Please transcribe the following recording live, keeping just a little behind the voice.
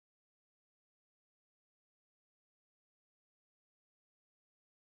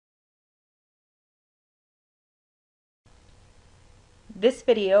This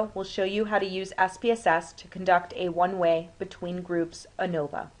video will show you how to use SPSS to conduct a one-way between groups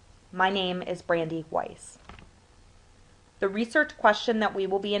ANOVA. My name is Brandy Weiss. The research question that we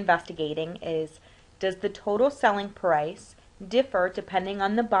will be investigating is, does the total selling price differ depending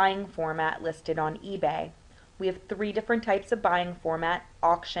on the buying format listed on eBay? We have three different types of buying format: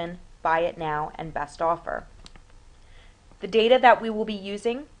 auction, buy it now, and best offer. The data that we will be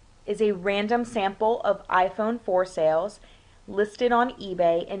using is a random sample of iPhone 4 sales listed on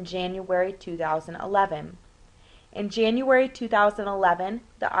eBay in January 2011. In January 2011,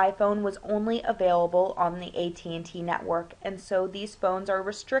 the iPhone was only available on the AT&T network, and so these phones are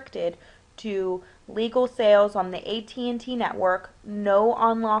restricted to legal sales on the AT&T network, no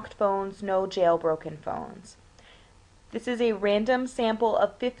unlocked phones, no jailbroken phones. This is a random sample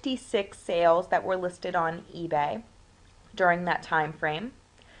of 56 sales that were listed on eBay during that time frame.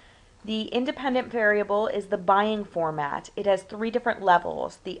 The independent variable is the buying format. It has three different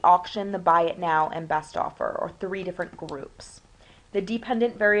levels: the auction, the buy it now, and best offer, or three different groups. The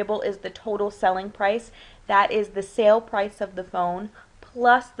dependent variable is the total selling price. That is the sale price of the phone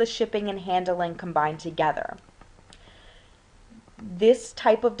plus the shipping and handling combined together. This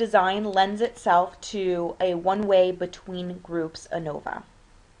type of design lends itself to a one-way between groups ANOVA.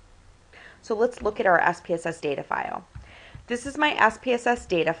 So let's look at our SPSS data file. This is my SPSS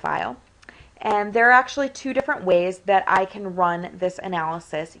data file, and there are actually two different ways that I can run this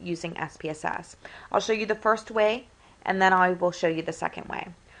analysis using SPSS. I'll show you the first way, and then I will show you the second way.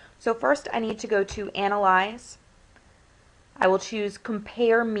 So first I need to go to Analyze. I will choose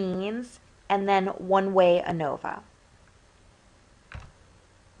Compare Means, and then One-Way ANOVA.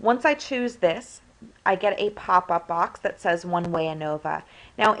 Once I choose this, I get a pop-up box that says One-Way ANOVA.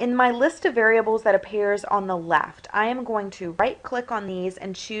 Now, in my list of variables that appears on the left, I am going to right-click on these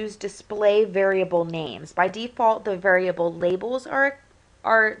and choose Display Variable Names. By default, the variable labels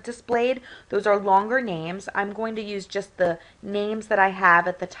are displayed. Those are longer names. I'm going to use just the names that I have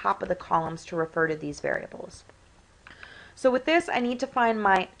at the top of the columns to refer to these variables. So with this, I need to find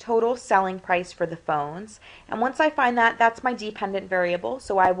my total selling price for the phones. And once I find that, that's my dependent variable.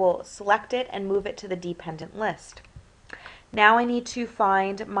 So I will select it and move it to the dependent list. Now I need to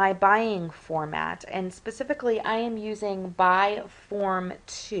find my buying format. And specifically, I am using buy form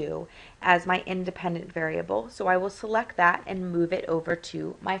 2 as my independent variable. So I will select that and move it over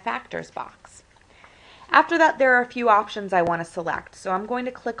to my factors box. After that, there are a few options I want to select. So I'm going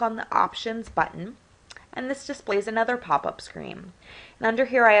to click on the Options button, and this displays another pop-up screen. And under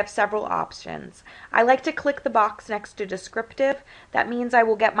here I have several options. I like to click the box next to Descriptive. That means I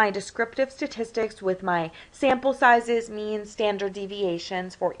will get my descriptive statistics with my sample sizes, means, standard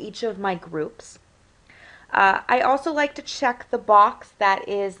deviations for each of my groups. I also like to check the box that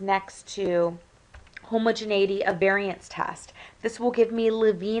is next to Homogeneity of Variance test. This will give me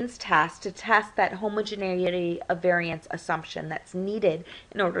Levine's test to test that homogeneity of variance assumption that's needed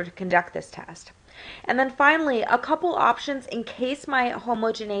in order to conduct this test. And then finally, a couple options in case my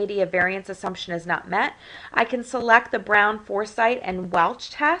homogeneity of variance assumption is not met. I can select the Brown, Forsythe, and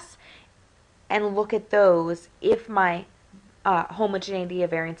Welch tests and look at those if my homogeneity of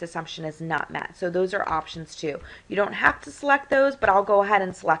variance assumption is not met. So those are options too. You don't have to select those, but I'll go ahead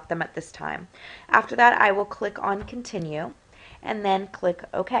and select them at this time. After that, I will click on Continue and then click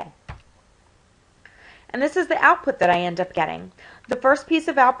OK. And this is the output that I end up getting. The first piece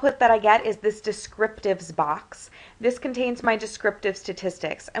of output that I get is this Descriptives box. This contains my descriptive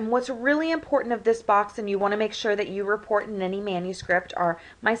statistics. And what's really important of this box, and you want to make sure that you report in any manuscript, are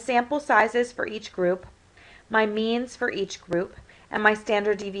my sample sizes for each group, my means for each group, and my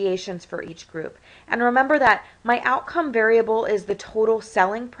standard deviations for each group. And remember that my outcome variable is the total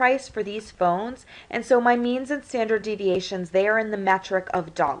selling price for these phones, and so my means and standard deviations, they are in the metric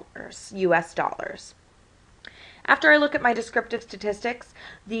of dollars, US dollars. After I look at my descriptive statistics,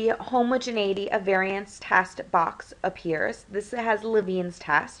 the homogeneity of variance test box appears. This has Levine's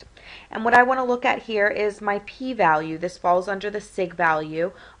test. And what I want to look at here is my p-value. This falls under the sig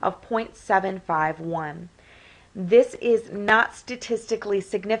value of 0.751. This is not statistically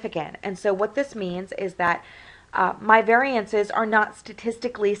significant. And so what this means is that my variances are not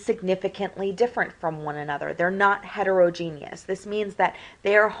statistically significantly different from one another. They're not heterogeneous. This means that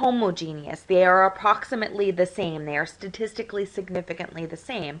they are homogeneous. They are approximately the same. They are statistically significantly the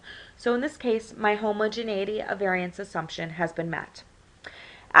same. So in this case, my homogeneity of variance assumption has been met.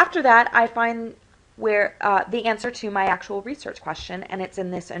 After that, I find where the answer to my actual research question, and it's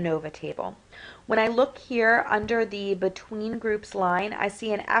in this ANOVA table. When I look here under the between groups line, I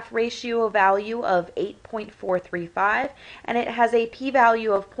see an F ratio value of 8.435, and it has a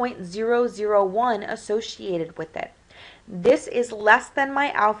p-value of 0.001 associated with it. This is less than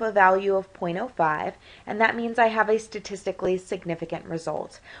my alpha value of 0.05, and that means I have a statistically significant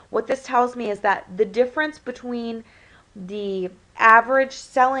result. What this tells me is that the difference between the average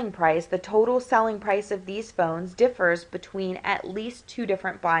selling price, the total selling price of these phones, differs between at least two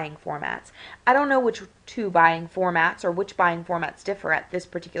different buying formats. I don't know which two buying formats or which buying formats differ at this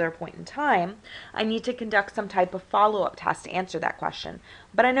particular point in time. I need to conduct some type of follow-up test to answer that question,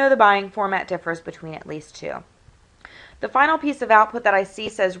 but I know the buying format differs between at least two. The final piece of output that I see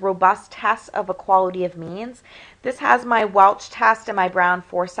says robust tests of equality of means. This has my Welch test and my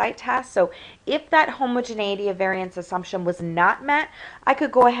Brown-Forsythe test. So if that homogeneity of variance assumption was not met, I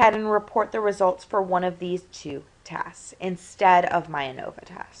could go ahead and report the results for one of these two tests instead of my ANOVA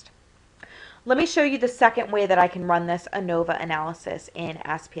test. Let me show you the second way that I can run this ANOVA analysis in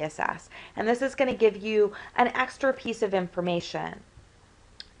SPSS. And this is going to give you an extra piece of information.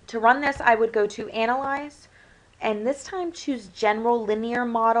 To run this, I would go to Analyze, and this time choose General Linear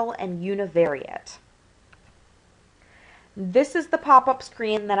Model and Univariate. This is the pop-up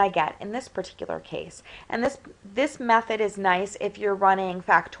screen that I get in this particular case. And this method is nice if you're running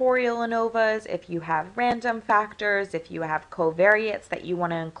factorial ANOVAs, if you have random factors, if you have covariates that you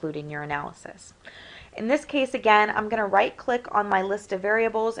want to include in your analysis. In this case, again, I'm going to right-click on my list of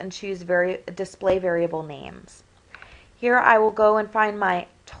variables and choose Display Variable Names. Here I will go and find my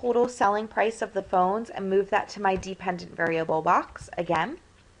total selling price of the phones and move that to my dependent variable box again.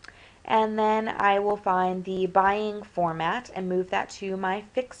 And then I will find the buying format and move that to my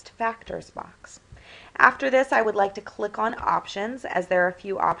fixed factors box. After this, I would like to click on options, as there are a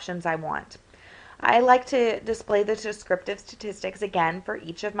few options I want. I like to display the descriptive statistics again for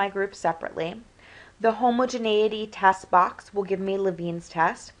each of my groups separately. The homogeneity test box will give me Levene's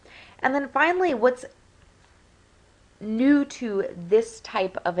test. And then finally, what's new to this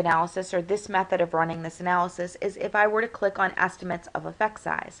type of analysis, or this method of running this analysis, is if I were to click on estimates of effect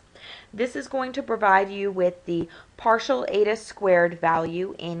size. This is going to provide you with the partial eta squared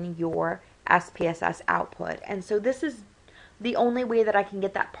value in your SPSS output. And so this is the only way that I can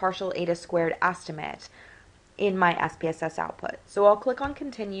get that partial eta squared estimate in my SPSS output. So I'll click on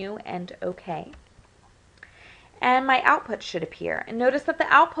continue and OK. And my output should appear. And notice that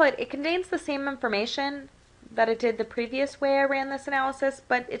the output, it contains the same information that it did the previous way I ran this analysis,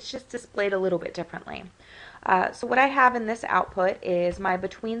 but it's just displayed a little bit differently. So what I have in this output is my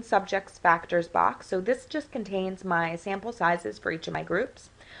between subjects factors box. So this just contains my sample sizes for each of my groups.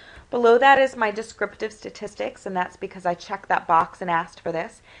 Below that is my descriptive statistics, and that's because I checked that box and asked for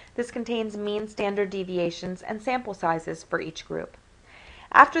this. This contains mean, standard deviations, and sample sizes for each group.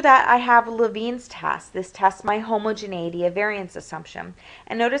 After that, I have Levene's test. This tests my homogeneity of variance assumption.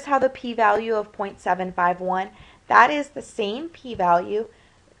 And notice how the p-value of 0.751, that is the same p-value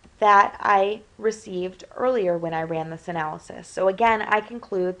that I received earlier when I ran this analysis. So again, I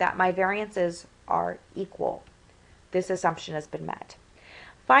conclude that my variances are equal. This assumption has been met.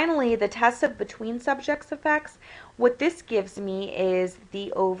 Finally, the test of between subjects effects, what this gives me is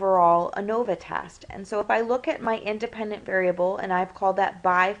the overall ANOVA test. And so if I look at my independent variable, and I've called that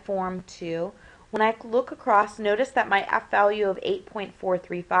by form 2, when I look across, notice that my F value of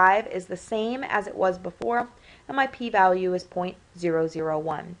 8.435 is the same as it was before, and my p-value is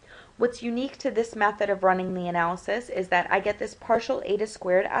 0.001. What's unique to this method of running the analysis is that I get this partial eta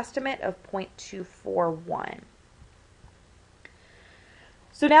squared estimate of 0.241.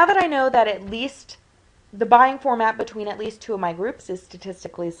 So now that I know that at least the buying format between at least two of my groups is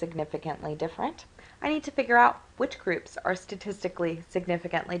statistically significantly different, I need to figure out which groups are statistically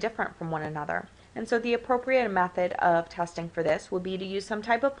significantly different from one another. And so the appropriate method of testing for this would be to use some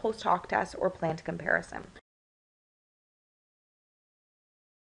type of post hoc test or planned comparison.